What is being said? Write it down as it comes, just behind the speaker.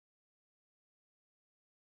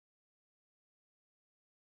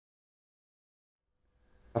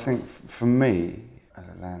I think for me, as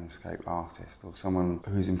a landscape artist or someone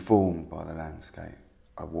who's informed by the landscape,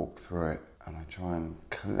 I walk through it and I try and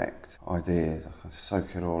collect ideas. I can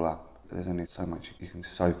soak it all up. There's only so much you can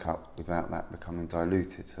soak up without that becoming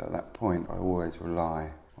diluted. So at that point, I always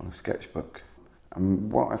rely on a sketchbook. And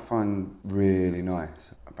what I find really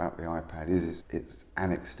nice about the iPad is it's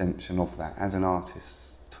an extension of that. As an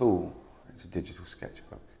artist's tool, it's a digital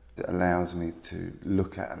sketchbook. It allows me to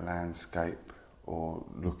look at a landscape or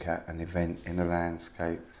look at an event in a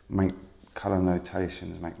landscape, make colour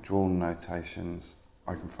notations, make drawn notations.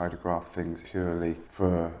 I can photograph things purely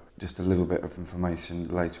for just a little bit of information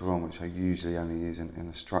later on, which I usually only use in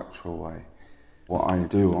a structural way. What I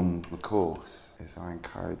do on the course is I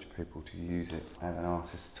encourage people to use it as an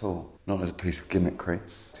artist's tool, not as a piece of gimmickry,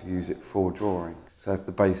 to use it for drawing. So if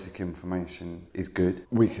the basic information is good,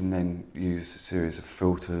 we can then use a series of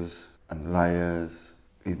filters and layers,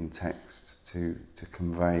 even text, to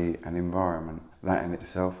convey an environment. That in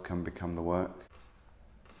itself can become the work.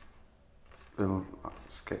 Little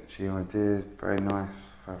sketchy ideas, very nice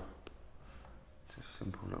for just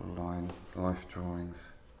simple little life drawings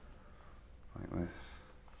like this.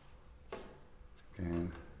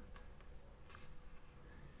 Again.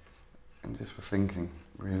 And just for thinking,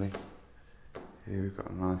 really. Here we've got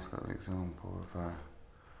a nice little example of a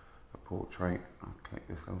portrait. I'll click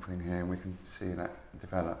this little thing here and we can see that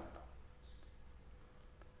develop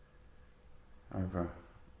over,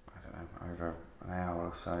 over an hour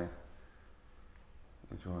or so.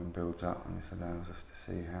 The drawing builds up and this allows us to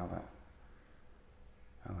see how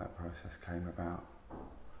that process came about.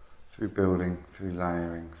 Through building, through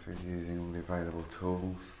layering, through using all the available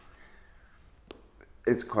tools.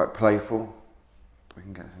 It's quite playful. We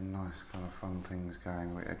can get some nice kind of fun things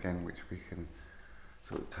going, again, which we can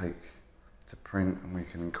sort of take to print, and we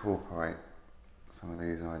can incorporate some of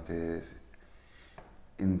these ideas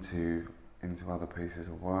into other pieces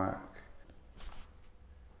of work.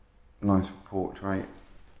 Nice portrait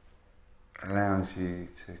allows you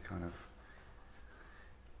to kind of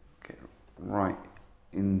get right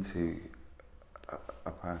into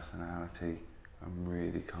a personality and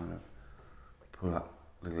really kind of pull up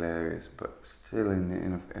little areas, but still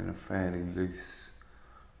in a fairly loose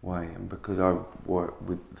way. And because I work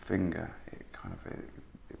with the finger,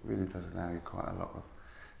 it really does allow you quite a lot of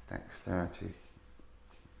dexterity.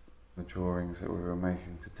 The drawings that we were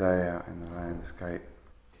making today out in the landscape,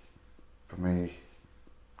 for me,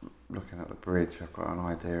 looking at the bridge, I've got an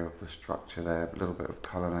idea of the structure there, a little bit of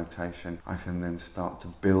colour notation. I can then start to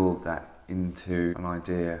build that into an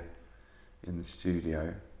idea in the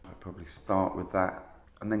studio. I'd probably start with that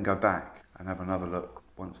and then go back and have another look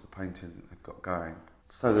once the painting had got going,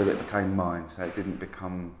 so that it became mine, so it didn't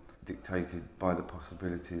become dictated by the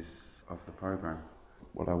possibilities of the programme.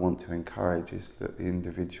 What I want to encourage is that the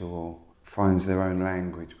individual finds their own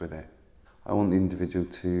language with it. I want the individual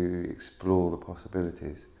to explore the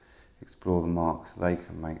possibilities, explore the marks they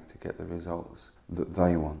can make to get the results that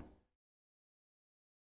they want.